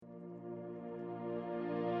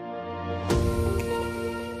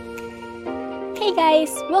Hey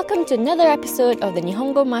guys, welcome to another episode of the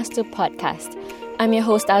Nihongo Master Podcast. I'm your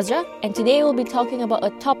host Azra, and today we'll be talking about a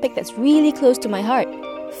topic that's really close to my heart.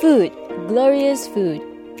 Food. Glorious food.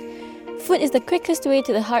 Food is the quickest way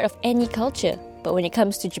to the heart of any culture, but when it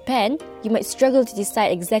comes to Japan, you might struggle to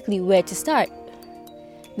decide exactly where to start.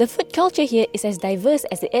 The food culture here is as diverse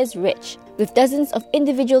as it is rich, with dozens of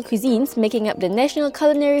individual cuisines making up the national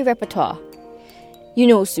culinary repertoire. You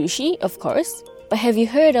know sushi, of course, but have you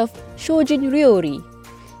heard of Shojin Ryori?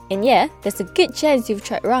 And yeah, there's a good chance you've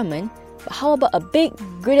tried ramen, but how about a big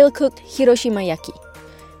griddle-cooked Hiroshima yaki?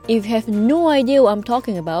 If you have no idea what I'm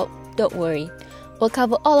talking about, don't worry. We'll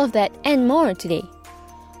cover all of that and more today.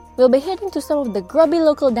 We'll be heading to some of the grubby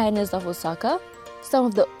local diners of Osaka, some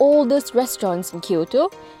of the oldest restaurants in Kyoto,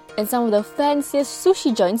 and some of the fanciest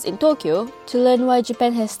sushi joints in Tokyo to learn why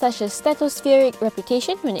Japan has such a stratospheric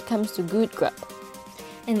reputation when it comes to good grub.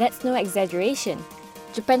 And that's no exaggeration.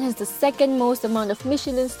 Japan has the second most amount of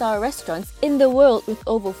Michelin star restaurants in the world with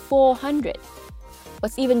over 400.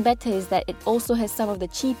 What's even better is that it also has some of the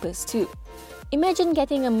cheapest too. Imagine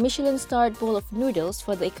getting a Michelin starred bowl of noodles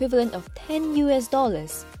for the equivalent of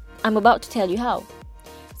 $10. I'm about to tell you how.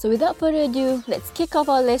 So without further ado, let's kick off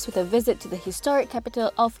our list with a visit to the historic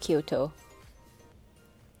capital of Kyoto.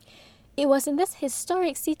 It was in this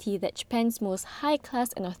historic city that Japan's most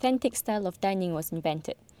high-class and authentic style of dining was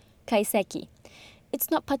invented, kaiseki.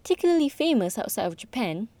 It's not particularly famous outside of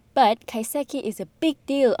Japan, but kaiseki is a big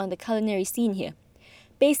deal on the culinary scene here.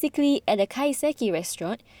 Basically, at a kaiseki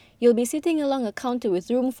restaurant, you'll be sitting along a counter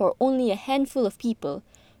with room for only a handful of people,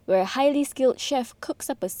 where a highly skilled chef cooks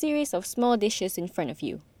up a series of small dishes in front of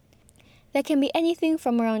you. There can be anything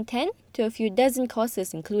from around 10 to a few dozen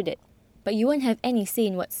courses included, but you won't have any say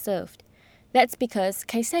in what's served. That's because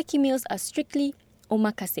kaiseki meals are strictly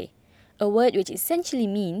omakase, a word which essentially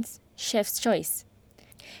means chef's choice.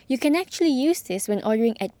 You can actually use this when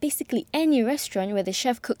ordering at basically any restaurant where the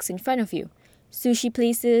chef cooks in front of you. Sushi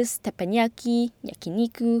places, teppanyaki,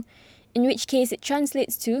 yakiniku, in which case it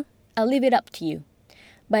translates to, I'll leave it up to you.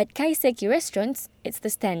 But at kaiseki restaurants, it's the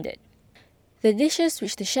standard. The dishes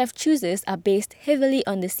which the chef chooses are based heavily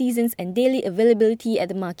on the seasons and daily availability at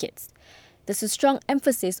the markets. There's a strong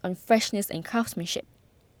emphasis on freshness and craftsmanship,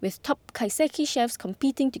 with top kaiseki chefs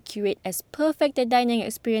competing to curate as perfect a dining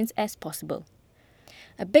experience as possible.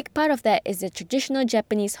 A big part of that is the traditional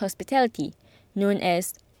Japanese hospitality, known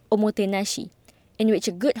as omotenashi, in which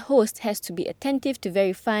a good host has to be attentive to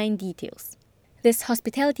very fine details. This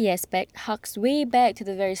hospitality aspect harks way back to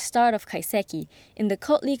the very start of kaiseki in the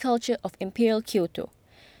courtly culture of Imperial Kyoto.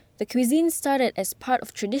 The cuisine started as part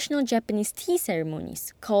of traditional Japanese tea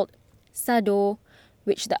ceremonies called sado,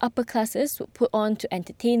 which the upper classes would put on to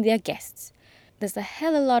entertain their guests. There's a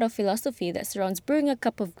hell of a lot of philosophy that surrounds brewing a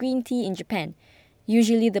cup of green tea in Japan,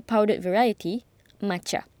 usually the powdered variety,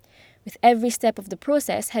 matcha, with every step of the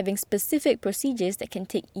process having specific procedures that can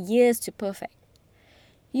take years to perfect.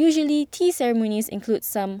 Usually, tea ceremonies include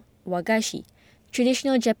some wagashi,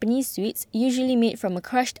 traditional Japanese sweets usually made from a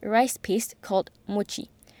crushed rice paste called mochi.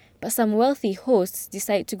 But some wealthy hosts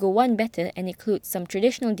decide to go one better and include some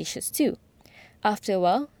traditional dishes too. After a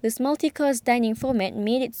while, this multi-course dining format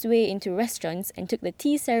made its way into restaurants and took the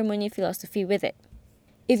tea ceremony philosophy with it.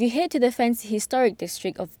 If you head to the fancy historic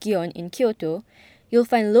district of Gion in Kyoto, you'll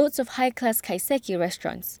find loads of high-class kaiseki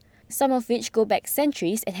restaurants, some of which go back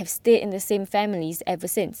centuries and have stayed in the same families ever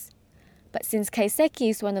since. But since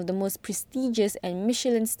kaiseki is one of the most prestigious and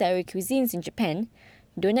Michelin-starry cuisines in Japan,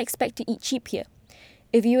 don't expect to eat cheap here.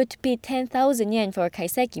 If you were to pay 10,000 yen for a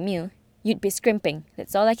kaiseki meal, you'd be scrimping,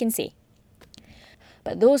 that's all I can say.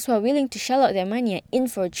 But those who are willing to shell out their money are in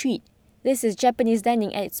for a treat. This is Japanese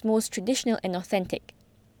dining at its most traditional and authentic.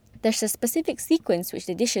 There's a specific sequence which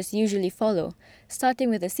the dishes usually follow, starting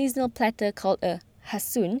with a seasonal platter called a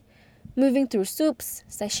hasun, moving through soups,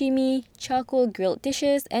 sashimi, charcoal grilled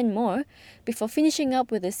dishes, and more, before finishing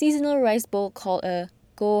up with a seasonal rice bowl called a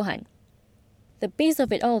gohan. The base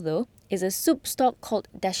of it all, though, is a soup stock called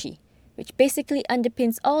dashi, which basically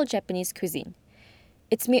underpins all Japanese cuisine.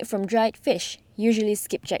 It's made from dried fish, usually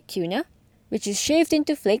skipjack tuna, which is shaved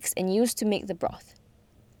into flakes and used to make the broth.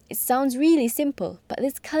 It sounds really simple, but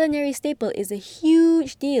this culinary staple is a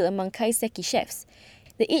huge deal among kaiseki chefs.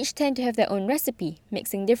 They each tend to have their own recipe,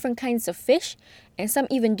 mixing different kinds of fish, and some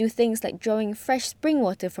even do things like drawing fresh spring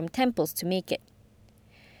water from temples to make it.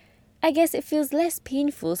 I guess it feels less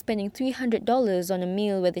painful spending $300 on a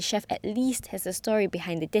meal where the chef at least has a story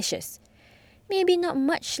behind the dishes. Maybe not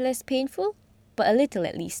much less painful, but a little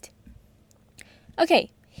at least. Okay,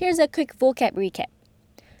 here's a quick vocab recap.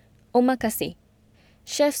 Omakase,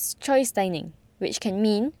 chef's choice dining, which can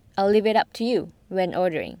mean I'll leave it up to you when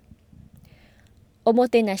ordering.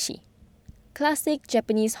 Omotenashi, classic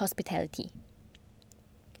Japanese hospitality.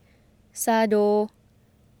 Sado,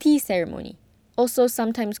 tea ceremony, also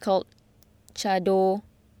sometimes called chado.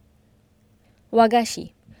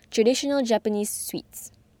 Wagashi, traditional Japanese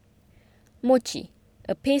sweets. Mochi,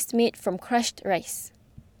 a paste made from crushed rice.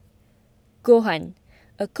 Gohan,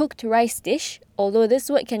 a cooked rice dish, although this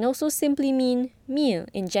word can also simply mean meal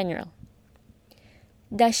in general.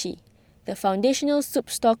 Dashi, the foundational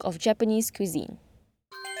soup stock of Japanese cuisine.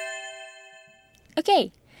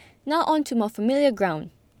 Okay, now on to more familiar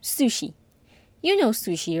ground, sushi. You know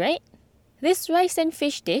sushi, right? This rice and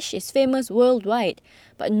fish dish is famous worldwide,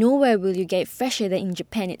 but nowhere will you get it fresher than in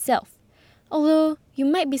Japan itself. Although, you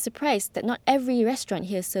might be surprised that not every restaurant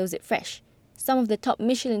here serves it fresh. Some of the top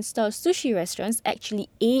Michelin-star sushi restaurants actually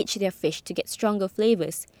age their fish to get stronger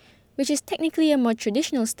flavours, which is technically a more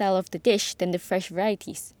traditional style of the dish than the fresh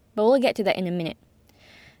varieties, but we'll get to that in a minute.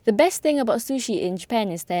 The best thing about sushi in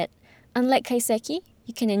Japan is that, unlike kaiseki,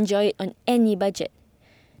 you can enjoy it on any budget.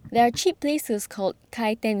 There are cheap places called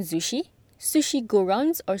kaiten sushi, sushi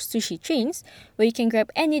go-rounds or sushi trains, where you can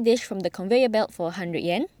grab any dish from the conveyor belt for 100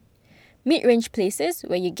 yen, mid-range places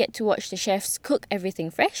where you get to watch the chefs cook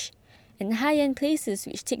everything fresh, and high-end places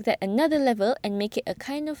which take that another level and make it a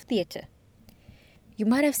kind of theatre. You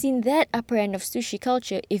might have seen that upper end of sushi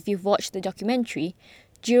culture if you've watched the documentary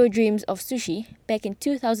Jiro Dreams of Sushi back in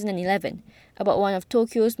 2011 about one of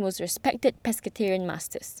Tokyo's most respected pescatarian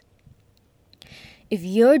masters. If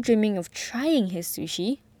you're dreaming of trying his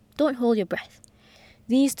sushi, don't hold your breath.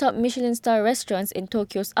 These top Michelin-star restaurants in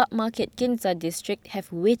Tokyo's upmarket Ginza district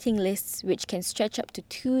have waiting lists which can stretch up to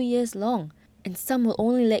 2 years long, and some will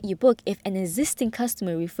only let you book if an existing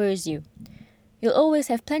customer refers you. You'll always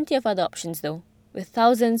have plenty of other options though, with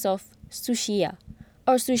thousands of sushiya,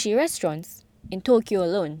 or sushi restaurants, in Tokyo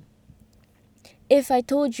alone. If I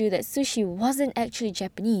told you that sushi wasn't actually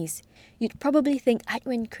Japanese, you'd probably think I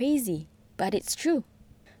went crazy, but it's true.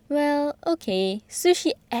 Well, okay,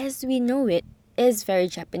 sushi as we know it is very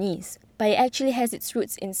Japanese, but it actually has its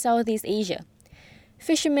roots in Southeast Asia.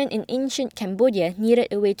 Fishermen in ancient Cambodia needed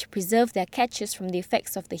a way to preserve their catches from the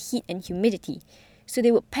effects of the heat and humidity, so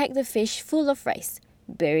they would pack the fish full of rice,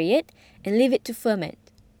 bury it, and leave it to ferment.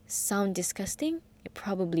 Sound disgusting? It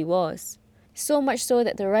probably was. So much so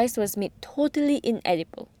that the rice was made totally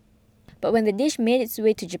inedible. But when the dish made its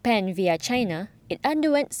way to Japan via China, it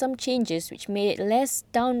underwent some changes which made it less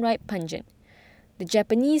downright pungent. The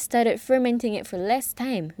Japanese started fermenting it for less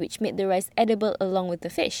time, which made the rice edible along with the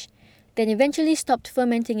fish, then eventually stopped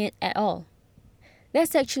fermenting it at all.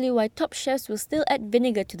 That's actually why top chefs will still add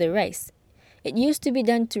vinegar to the rice. It used to be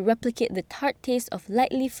done to replicate the tart taste of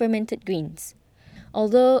lightly fermented greens.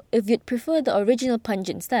 Although, if you'd prefer the original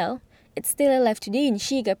pungent style, it's still alive today in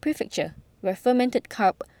Shiga Prefecture, where fermented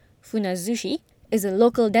carp, funazushi, is a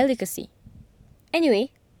local delicacy.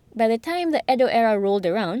 Anyway, by the time the Edo era rolled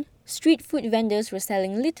around, street food vendors were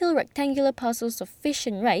selling little rectangular parcels of fish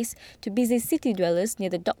and rice to busy city dwellers near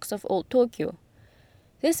the docks of Old Tokyo.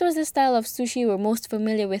 This was the style of sushi we're most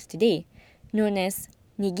familiar with today, known as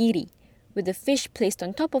nigiri, with the fish placed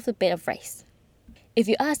on top of the bed of rice. If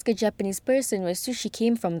you ask a Japanese person where sushi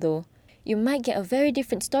came from though, you might get a very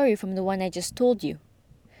different story from the one I just told you.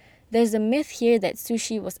 There's a myth here that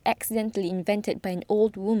sushi was accidentally invented by an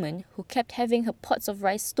old woman who kept having her pots of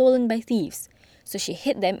rice stolen by thieves, so she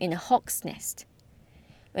hid them in a hawk's nest.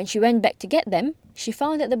 When she went back to get them, she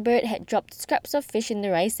found that the bird had dropped scraps of fish in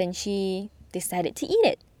the rice and she decided to eat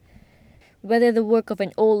it. Whether the work of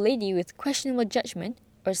an old lady with questionable judgment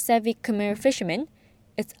or savvy Khmer fishermen,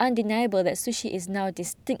 it's undeniable that sushi is now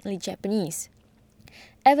distinctly Japanese.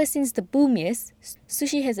 Ever since the boom years,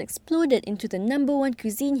 sushi has exploded into the number one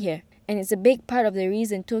cuisine here, and it's a big part of the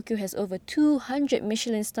reason Tokyo has over 200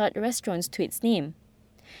 Michelin-starred restaurants to its name.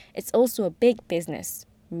 It's also a big business,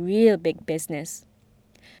 real big business.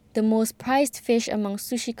 The most prized fish among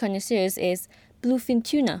sushi connoisseurs is bluefin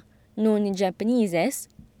tuna, known in Japanese as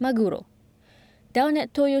maguro. Down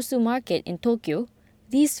at Toyosu Market in Tokyo,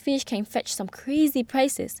 these fish can fetch some crazy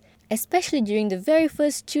prices, especially during the very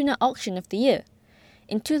first tuna auction of the year.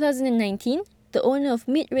 In 2019, the owner of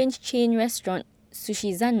mid-range chain restaurant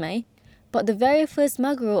Sushi Zanmai bought the very first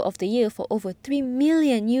maguro of the year for over $3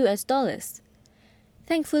 million.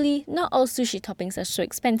 Thankfully, not all sushi toppings are so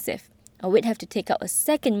expensive, or we'd have to take out a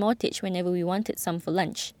second mortgage whenever we wanted some for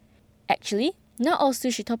lunch. Actually, not all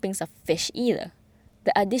sushi toppings are fish either.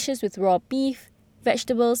 There are dishes with raw beef,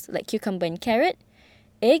 vegetables like cucumber and carrot,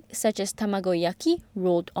 egg such as tamagoyaki,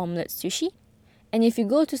 rolled omelette sushi, and if you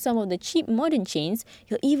go to some of the cheap modern chains,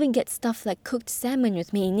 you'll even get stuff like cooked salmon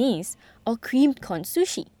with mayonnaise or creamed corn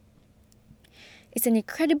sushi. It's an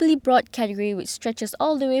incredibly broad category which stretches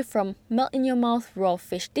all the way from melt-in-your-mouth raw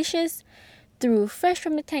fish dishes, through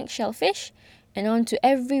fresh-from-the-tank shellfish, and on to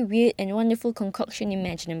every weird and wonderful concoction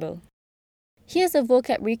imaginable. Here's a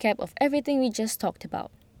vocab recap of everything we just talked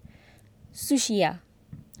about. Sushiya,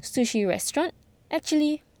 sushi restaurant.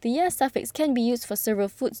 Actually, the ya suffix can be used for several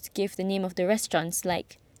foods to give the name of the restaurants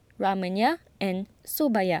like Ramenya and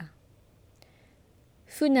Sobaya.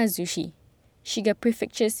 Funazushi, Shiga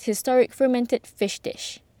Prefecture's historic fermented fish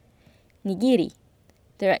dish. Nigiri,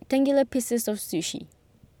 the rectangular pieces of sushi.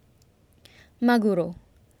 Maguro,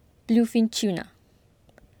 bluefin tuna.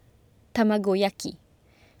 Tamagoyaki,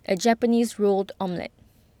 a Japanese rolled omelette.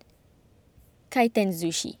 Kaiten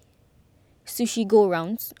sushi, sushi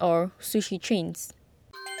go-rounds or sushi trains.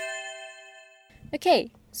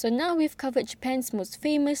 Okay, so now we've covered Japan's most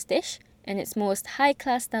famous dish and its most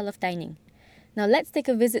high-class style of dining. Now let's take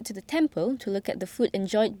a visit to the temple to look at the food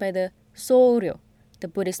enjoyed by the Soryo, the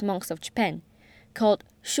Buddhist monks of Japan, called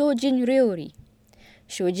Shojin Ryori.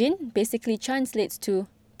 Shojin basically translates to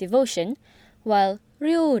devotion, while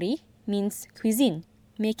Ryori means cuisine,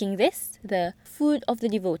 making this the food of the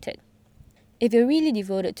devoted. If you're really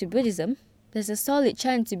devoted to Buddhism, there's a solid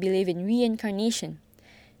chance you believe in reincarnation.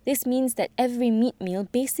 This means that every meat meal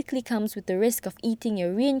basically comes with the risk of eating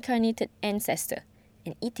your reincarnated ancestor,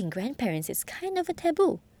 and eating grandparents is kind of a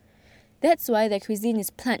taboo. That's why their cuisine is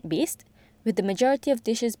plant-based, with the majority of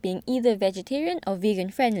dishes being either vegetarian or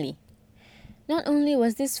vegan-friendly. Not only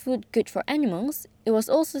was this food good for animals, it was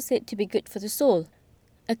also said to be good for the soul.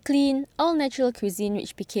 A clean, all-natural cuisine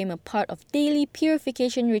which became a part of daily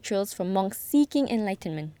purification rituals for monks seeking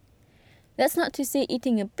enlightenment. That's not to say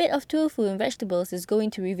eating a bit of tofu and vegetables is going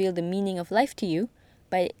to reveal the meaning of life to you,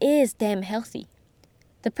 but it is damn healthy.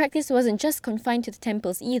 The practice wasn't just confined to the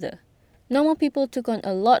temples either. Normal people took on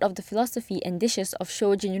a lot of the philosophy and dishes of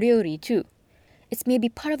Shojin Ryori too. It's maybe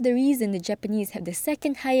part of the reason the Japanese have the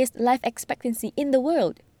second highest life expectancy in the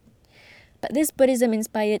world. But this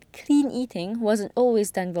Buddhism-inspired clean eating wasn't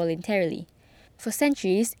always done voluntarily. For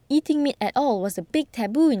centuries, eating meat at all was a big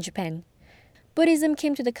taboo in Japan. Buddhism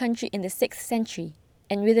came to the country in the 6th century,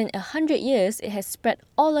 and within 100 years it has spread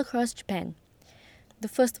all across Japan. The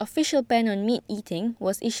first official ban on meat eating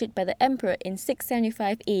was issued by the emperor in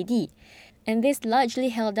 675 AD, and this largely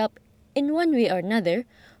held up, in one way or another,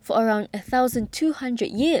 for around 1,200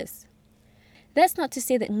 years. That's not to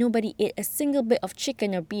say that nobody ate a single bit of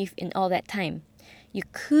chicken or beef in all that time. You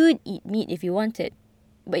could eat meat if you wanted,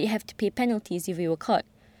 but you have to pay penalties if you were caught,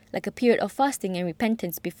 like a period of fasting and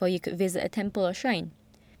repentance before you could visit a temple or shrine.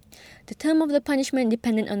 The term of the punishment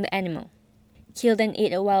depended on the animal. Killed and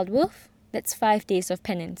ate a wild wolf? That's 5 days of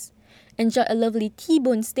penance. Enjoyed a lovely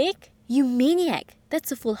T-bone steak? You maniac!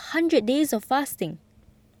 That's a full 100 days of fasting.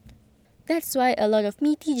 That's why a lot of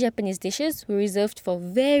meaty Japanese dishes were reserved for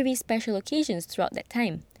very special occasions throughout that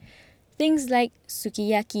time. Things like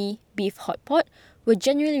sukiyaki, beef hot pot, were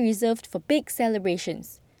generally reserved for big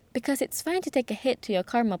celebrations, because it's fine to take a hit to your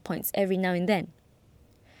karma points every now and then.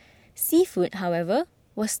 Seafood, however,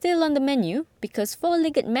 was still on the menu because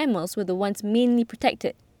four-legged mammals were the ones mainly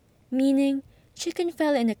protected, meaning chicken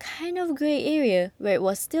fell in a kind of grey area where it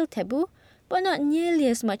was still taboo, but not nearly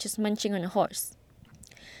as much as munching on a horse.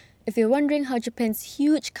 If you're wondering how Japan's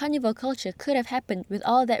huge carnivore culture could have happened with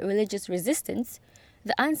all that religious resistance,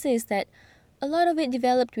 the answer is that a lot of it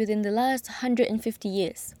developed within the last 150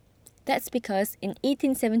 years. That's because in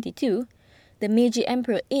 1872, the Meiji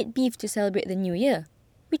Emperor ate beef to celebrate the New Year,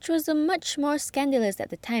 which was much more scandalous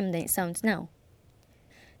at the time than it sounds now.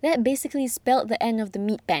 That basically spelled the end of the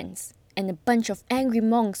meat bans, and a bunch of angry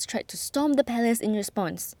monks tried to storm the palace in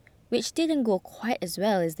response, which didn't go quite as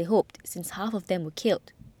well as they hoped since half of them were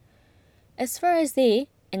killed. As far as they,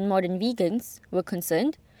 and modern vegans, were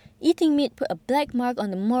concerned, eating meat put a black mark on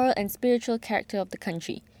the moral and spiritual character of the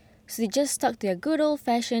country, so they just stuck to their good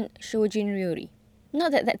old-fashioned Shojin Ryori.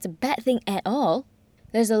 Not that that's a bad thing at all.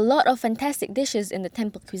 There's a lot of fantastic dishes in the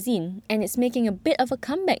temple cuisine, and it's making a bit of a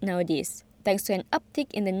comeback nowadays, thanks to an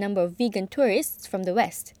uptick in the number of vegan tourists from the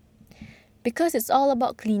West. Because it's all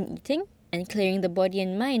about clean eating and clearing the body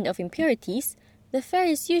and mind of impurities, the fare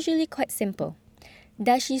is usually quite simple.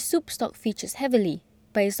 Dashi soup stock features heavily,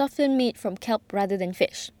 but is often made from kelp rather than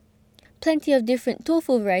fish. Plenty of different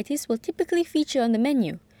tofu varieties will typically feature on the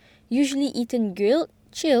menu, usually eaten grilled,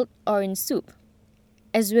 chilled, or in soup.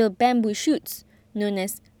 As will bamboo shoots, known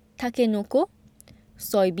as takenoko,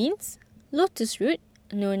 soybeans, lotus root,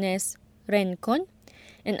 known as renkon,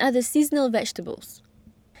 and other seasonal vegetables.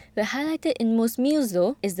 The highlighted in most meals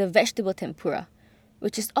though is the vegetable tempura,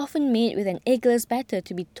 which is often made with an eggless batter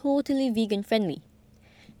to be totally vegan friendly.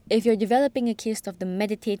 If you're developing a case of the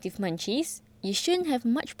meditative munchies, you shouldn't have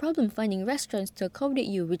much problem finding restaurants to accommodate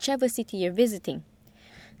you whichever city you're visiting.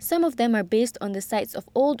 Some of them are based on the sites of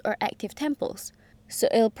old or active temples, so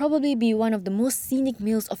it'll probably be one of the most scenic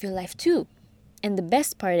meals of your life too. And the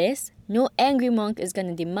best part is, no angry monk is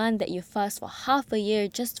gonna demand that you fast for half a year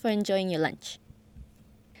just for enjoying your lunch.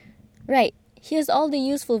 Right, here's all the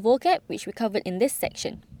useful vocab which we covered in this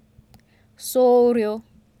section. Soryo,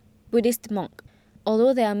 Buddhist monk,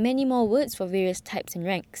 although there are many more words for various types and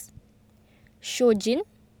ranks. Shojin,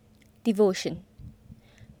 devotion.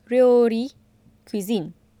 Ryori,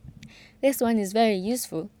 cuisine. This one is very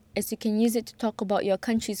useful as you can use it to talk about your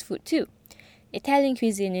country's food too. Italian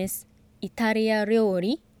cuisine is Italia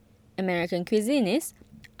Ryori. American cuisine is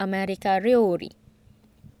America Ryori.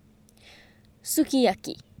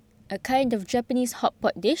 Sukiyaki, a kind of Japanese hot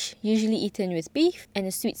pot dish usually eaten with beef and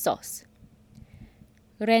a sweet sauce.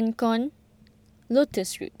 Renkon,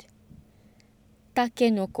 lotus root.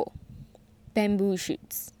 Takenoko, bamboo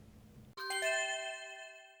shoots.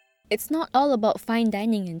 It's not all about fine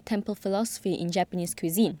dining and temple philosophy in Japanese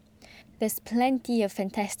cuisine. There's plenty of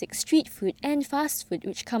fantastic street food and fast food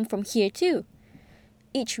which come from here too.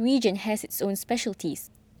 Each region has its own specialties,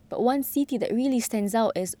 but one city that really stands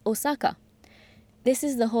out is Osaka. This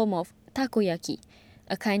is the home of takoyaki,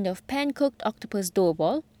 a kind of pan-cooked octopus dough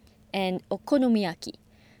ball, and okonomiyaki,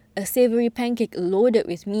 a savory pancake loaded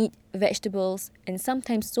with meat, vegetables, and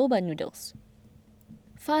sometimes soba noodles.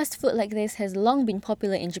 Fast food like this has long been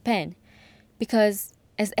popular in Japan because,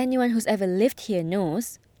 as anyone who's ever lived here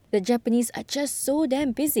knows, the Japanese are just so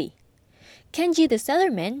damn busy. Kenji the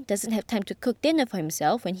cellarman doesn't have time to cook dinner for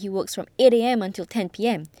himself when he works from 8 a.m. until 10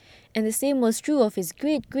 p.m. And the same was true of his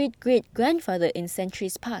great-great-great-grandfather in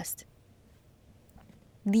centuries past.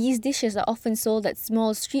 These dishes are often sold at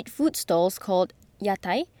small street food stalls called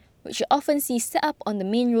yatai, which you often see set up on the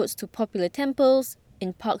main roads to popular temples,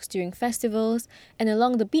 in parks during festivals, and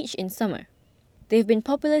along the beach in summer. They've been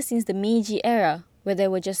popular since the Meiji era, where there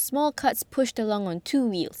were just small carts pushed along on 2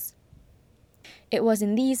 wheels. It was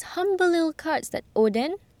in these humble little carts that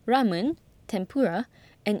oden, ramen, tempura,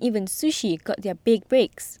 and even sushi got their big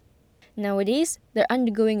breaks. Nowadays, they're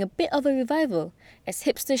undergoing a bit of a revival as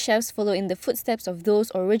hipster chefs follow in the footsteps of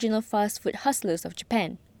those original fast food hustlers of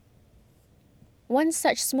Japan. One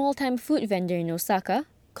such small-time food vendor in Osaka,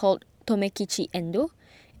 called Tomekichi Endo,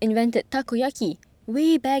 invented takoyaki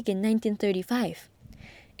way back in 1935.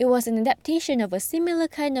 It was an adaptation of a similar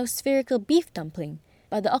kind of spherical beef dumpling,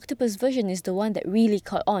 but the octopus version is the one that really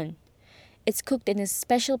caught on. It's cooked in a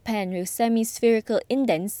special pan with semi-spherical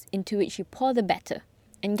indents into which you pour the batter,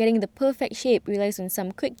 and getting the perfect shape relies on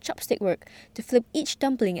some quick chopstick work to flip each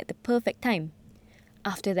dumpling at the perfect time.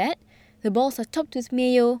 After that, the balls are topped with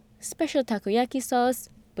mayo, special takoyaki sauce,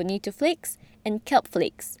 bonito flakes, and kelp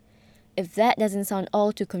flakes. If that doesn't sound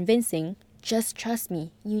all too convincing, just trust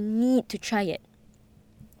me, you need to try it.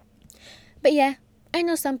 But yeah, I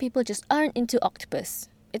know some people just aren't into octopus.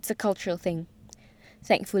 It's a cultural thing.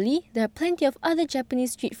 Thankfully, there are plenty of other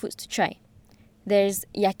Japanese street foods to try. There's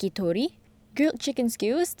yakitori, grilled chicken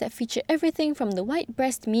skewers that feature everything from the white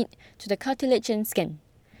breast meat to the cartilage and skin.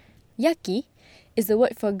 Yaki is the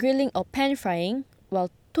word for grilling or pan frying,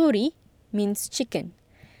 while tori means chicken.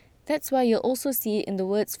 That's why you'll also see it in the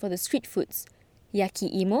words for the street foods,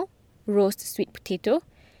 yaki imo, roast sweet potato,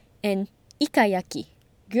 and ikayaki,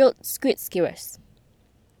 grilled squid skewers.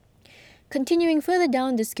 Continuing further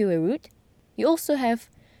down the skewer route, you also have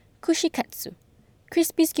kushikatsu,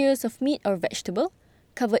 crispy skewers of meat or vegetable,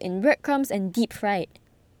 covered in breadcrumbs and deep fried.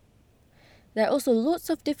 There are also lots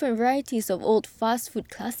of different varieties of old fast food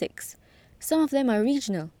classics. Some of them are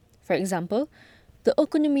regional. For example, the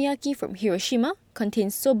okonomiyaki from Hiroshima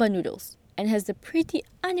contains soba noodles and has the pretty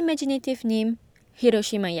unimaginative name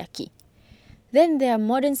Hiroshima Yaki. Then there are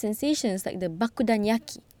modern sensations like the bakudan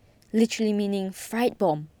yaki, literally meaning fried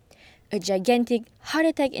bomb, a gigantic heart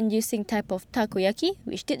attack-inducing type of takoyaki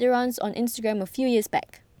which did the rounds on Instagram a few years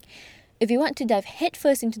back. If you want to dive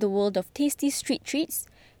headfirst into the world of tasty street treats,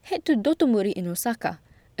 head to Dotomori in Osaka,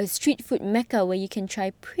 a street food mecca where you can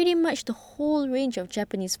try pretty much the whole range of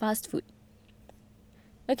Japanese fast food.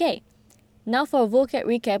 Okay, now for a vocab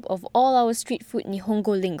recap of all our street food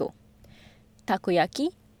Nihongo lingo. Takoyaki,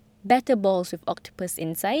 batter balls with octopus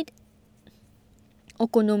inside.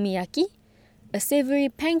 Okonomiyaki, a savory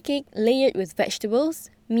pancake layered with vegetables,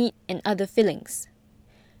 meat, and other fillings.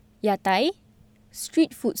 Yatai,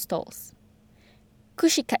 street food stalls.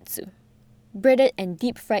 Kushikatsu, breaded and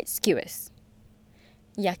deep-fried skewers.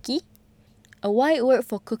 Yaki, a wide word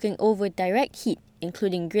for cooking over direct heat,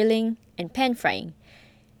 including grilling and pan frying.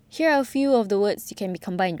 Here are a few of the words you can be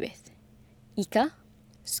combined with. Ika,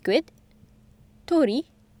 squid. Tori,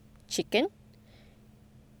 chicken.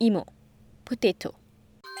 Imo, potato.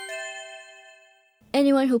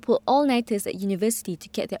 Anyone who pulled all-nighters at university to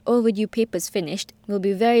get their overdue papers finished will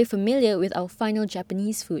be very familiar with our final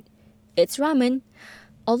Japanese food. It's ramen.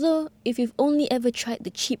 Although, if you've only ever tried the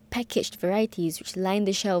cheap packaged varieties which line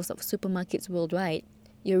the shelves of supermarkets worldwide,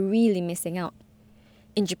 you're really missing out.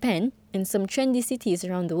 In Japan, and some trendy cities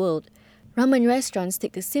around the world, ramen restaurants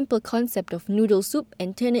take the simple concept of noodle soup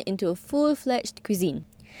and turn it into a full-fledged cuisine.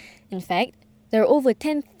 In fact, there are over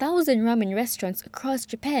 10,000 ramen restaurants across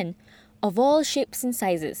Japan, of all shapes and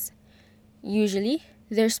sizes. Usually,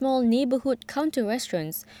 they're small neighborhood counter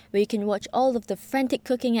restaurants where you can watch all of the frantic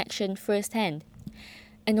cooking action firsthand.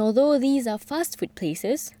 And although these are fast food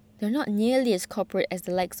places, they're not nearly as corporate as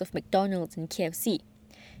the likes of McDonald's and KFC.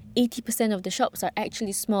 80% of the shops are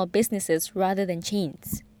actually small businesses rather than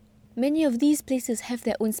chains. Many of these places have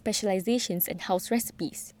their own specializations and house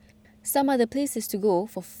recipes. Some are the places to go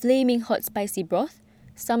for flaming hot spicy broth.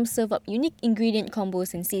 Some serve up unique ingredient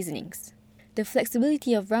combos and seasonings. The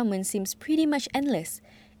flexibility of ramen seems pretty much endless,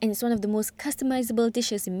 and it's one of the most customizable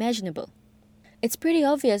dishes imaginable. It's pretty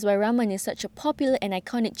obvious why ramen is such a popular and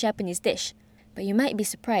iconic Japanese dish, but you might be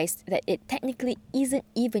surprised that it technically isn't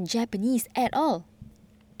even Japanese at all.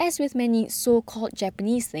 As with many so-called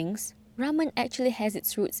Japanese things, ramen actually has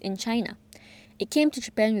its roots in China. It came to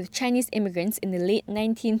Japan with Chinese immigrants in the late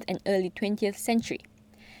 19th and early 20th century.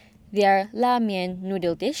 Their la-mian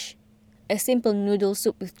noodle dish, a simple noodle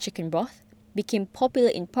soup with chicken broth, became popular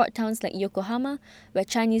in port towns like Yokohama, where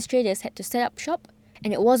Chinese traders had to set up shop,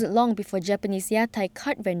 and it wasn't long before Japanese yatai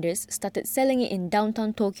cart vendors started selling it in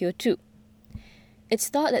downtown Tokyo too. It's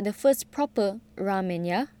thought that the first proper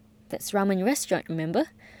ramen-ya, that's ramen restaurant, remember,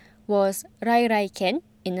 was Rai Rai Ken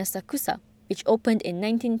in Asakusa, which opened in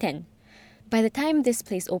 1910. By the time this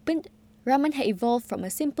place opened, ramen had evolved from a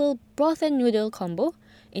simple broth and noodle combo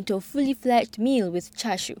into a fully fledged meal with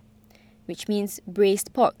chashu, which means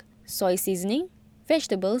braised pork, soy seasoning,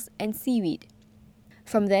 vegetables, and seaweed.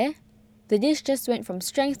 From there, the dish just went from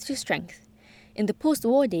strength to strength. In the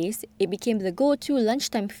post-war days, it became the go-to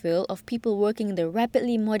lunchtime fuel of people working in the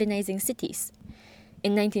rapidly modernizing cities.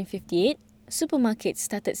 In 1958, supermarkets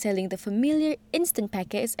started selling the familiar instant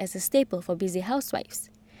packets as a staple for busy housewives.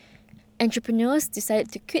 Entrepreneurs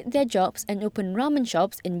decided to quit their jobs and open ramen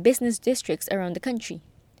shops in business districts around the country.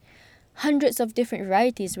 Hundreds of different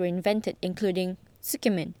varieties were invented, including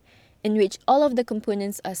tsukemen, in which all of the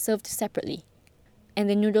components are served separately, and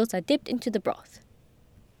the noodles are dipped into the broth.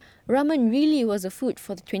 Ramen really was a food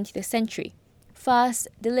for the 20th century. Fast,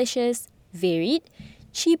 delicious, varied,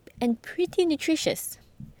 cheap, and pretty nutritious.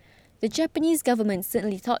 The Japanese government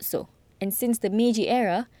certainly thought so, and since the Meiji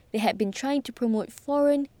era, they had been trying to promote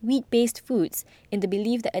foreign, wheat-based foods in the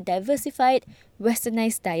belief that a diversified,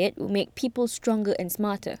 westernized diet would make people stronger and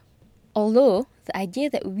smarter. Although the idea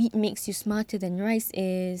that wheat makes you smarter than rice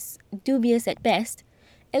is dubious at best,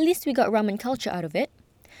 at least we got ramen culture out of it.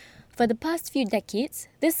 For the past few decades,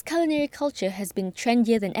 this culinary culture has been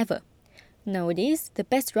trendier than ever. Nowadays, the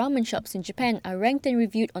best ramen shops in Japan are ranked and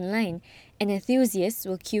reviewed online, and enthusiasts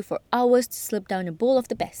will queue for hours to slurp down a bowl of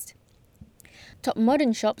the best. Top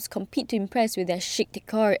modern shops compete to impress with their chic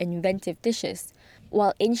decor and inventive dishes,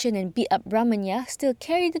 while ancient and beat-up ramen-ya still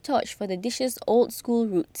carry the torch for the dish's old-school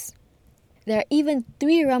roots. There are even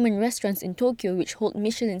 3 ramen restaurants in Tokyo which hold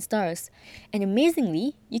Michelin stars, and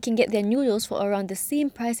amazingly, you can get their noodles for around the same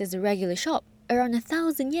price as a regular shop, around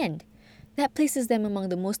 1,000 yen. That places them among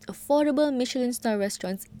the most affordable Michelin star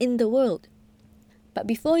restaurants in the world. But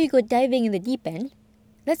before you go diving in the deep end,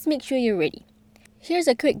 let's make sure you're ready. Here's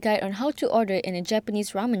a quick guide on how to order in a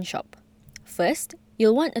Japanese ramen shop. First,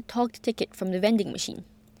 you'll want a talked ticket from the vending machine.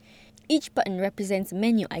 Each button represents a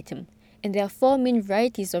menu item, and there are 4 main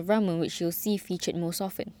varieties of ramen which you'll see featured most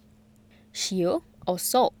often. Shio, or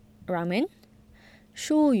salt, ramen.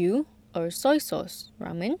 Shoyu, or soy sauce,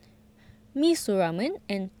 ramen. Miso ramen,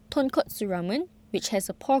 and tonkotsu ramen, which has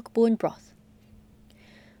a pork bone broth.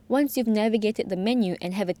 Once you've navigated the menu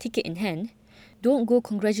and have a ticket in hand, don't go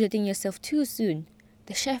congratulating yourself too soon.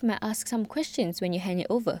 The chef might ask some questions when you hand it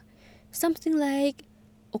over. Something like,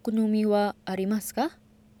 "Okonomi wa arimasu ka?"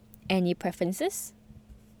 Any preferences?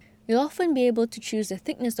 You'll often be able to choose the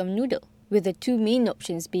thickness of noodle, with the 2 main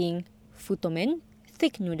options being futomen,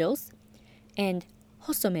 thick noodles, and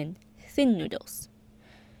hosomen, thin noodles.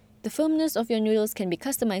 The firmness of your noodles can be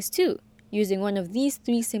customized too, using one of these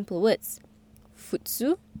 3 simple words: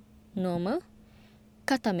 futsu, normal,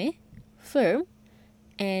 katame, firm,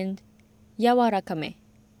 and yawarakame,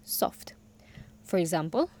 soft. For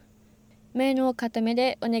example, "Men wo katame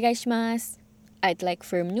de onegai shimasu." I'd like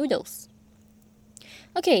firm noodles.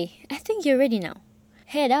 Okay, I think you're ready now.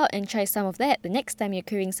 Head out and try some of that the next time you're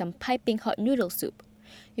craving some piping hot noodle soup.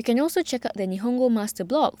 You can also check out the Nihongo Master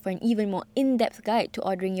blog for an even more in-depth guide to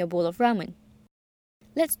ordering your bowl of ramen.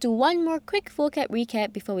 Let's do one more quick vocab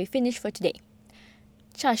recap before we finish for today.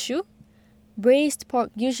 Chashu, braised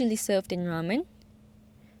pork usually served in ramen.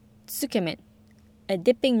 Tsukemen, a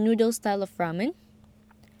dipping noodle style of ramen.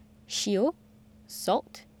 Shio,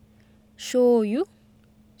 salt. Shoyu,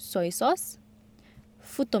 soy sauce.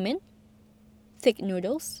 Futomen, thick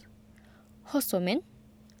noodles. Hosomen,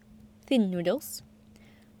 thin noodles.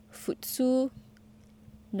 Futsu,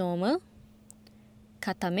 normal.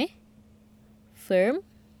 Katame, firm.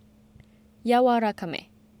 Yawarakame,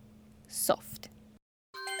 soft.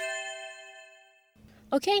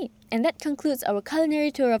 Okay, and that concludes our culinary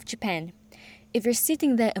tour of Japan. If you're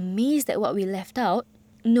sitting there amazed at what we left out,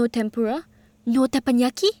 no tempura, no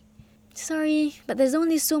teppanyaki? Sorry, but there's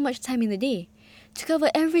only so much time in the day. To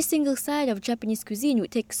cover every single side of Japanese cuisine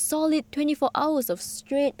would take solid 24 hours of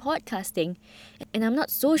straight podcasting, and I'm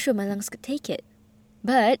not so sure my lungs could take it.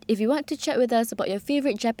 But if you want to chat with us about your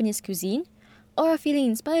favourite Japanese cuisine, or are feeling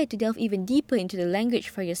inspired to delve even deeper into the language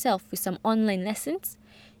for yourself with some online lessons,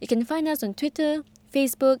 you can find us on Twitter,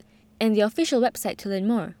 Facebook, and the official website to learn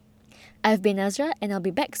more. I've been Azra, and I'll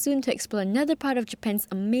be back soon to explore another part of Japan's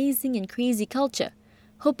amazing and crazy culture.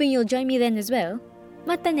 Hoping you'll join me then as well.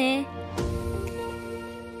 Mata ne!